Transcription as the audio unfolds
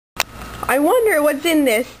I wonder what's in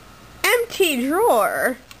this empty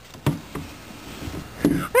drawer.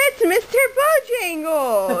 It's Mr.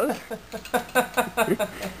 Bojangles.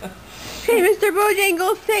 Hey, Mr.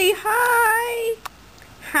 Bojangles, say hi.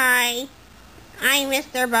 Hi. I'm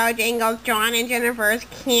Mr. Bojangles, John and Jennifer's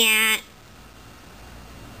cat.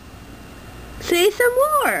 Say some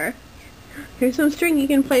more. Here's some string you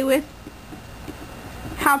can play with.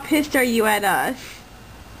 How pissed are you at us?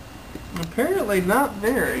 Apparently not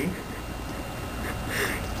very.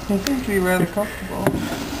 I think you're rather comfortable.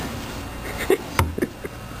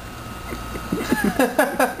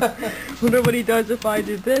 Wonder what he does if I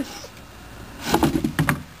do this.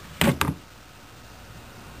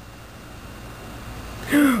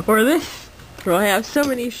 Or this. Or I have so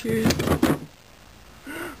many shoes.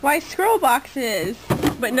 Why scroll boxes?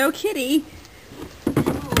 But no kitty. I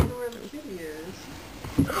don't know where the kitty is.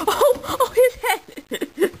 Oh, his head.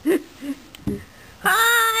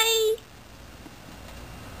 Hi.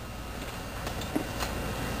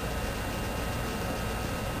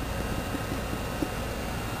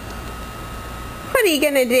 What are you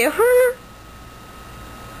gonna do, huh?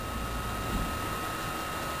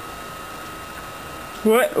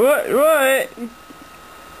 What?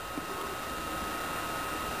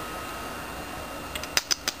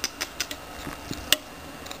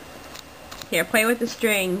 Here, play with the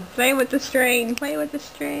string. Play with the string. Play with the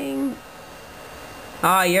string.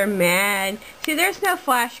 Oh, you're mad. See, there's no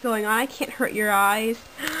flash going on. I can't hurt your eyes.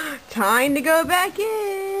 Time to go back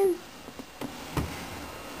in.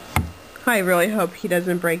 I really hope he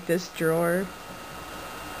doesn't break this drawer.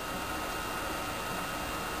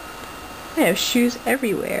 I have shoes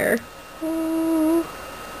everywhere. Oh.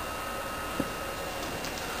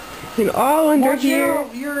 And all under here.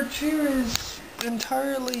 Your chair is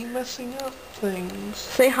entirely messing up things.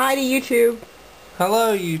 Say hi to YouTube.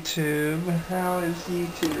 Hello, YouTube. How is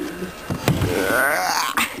YouTube?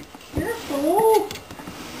 Careful!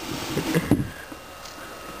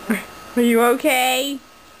 Are you okay?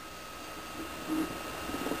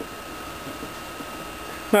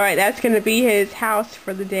 Alright, that's going to be his house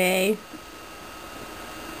for the day.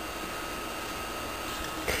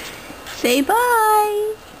 Say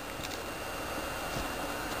bye!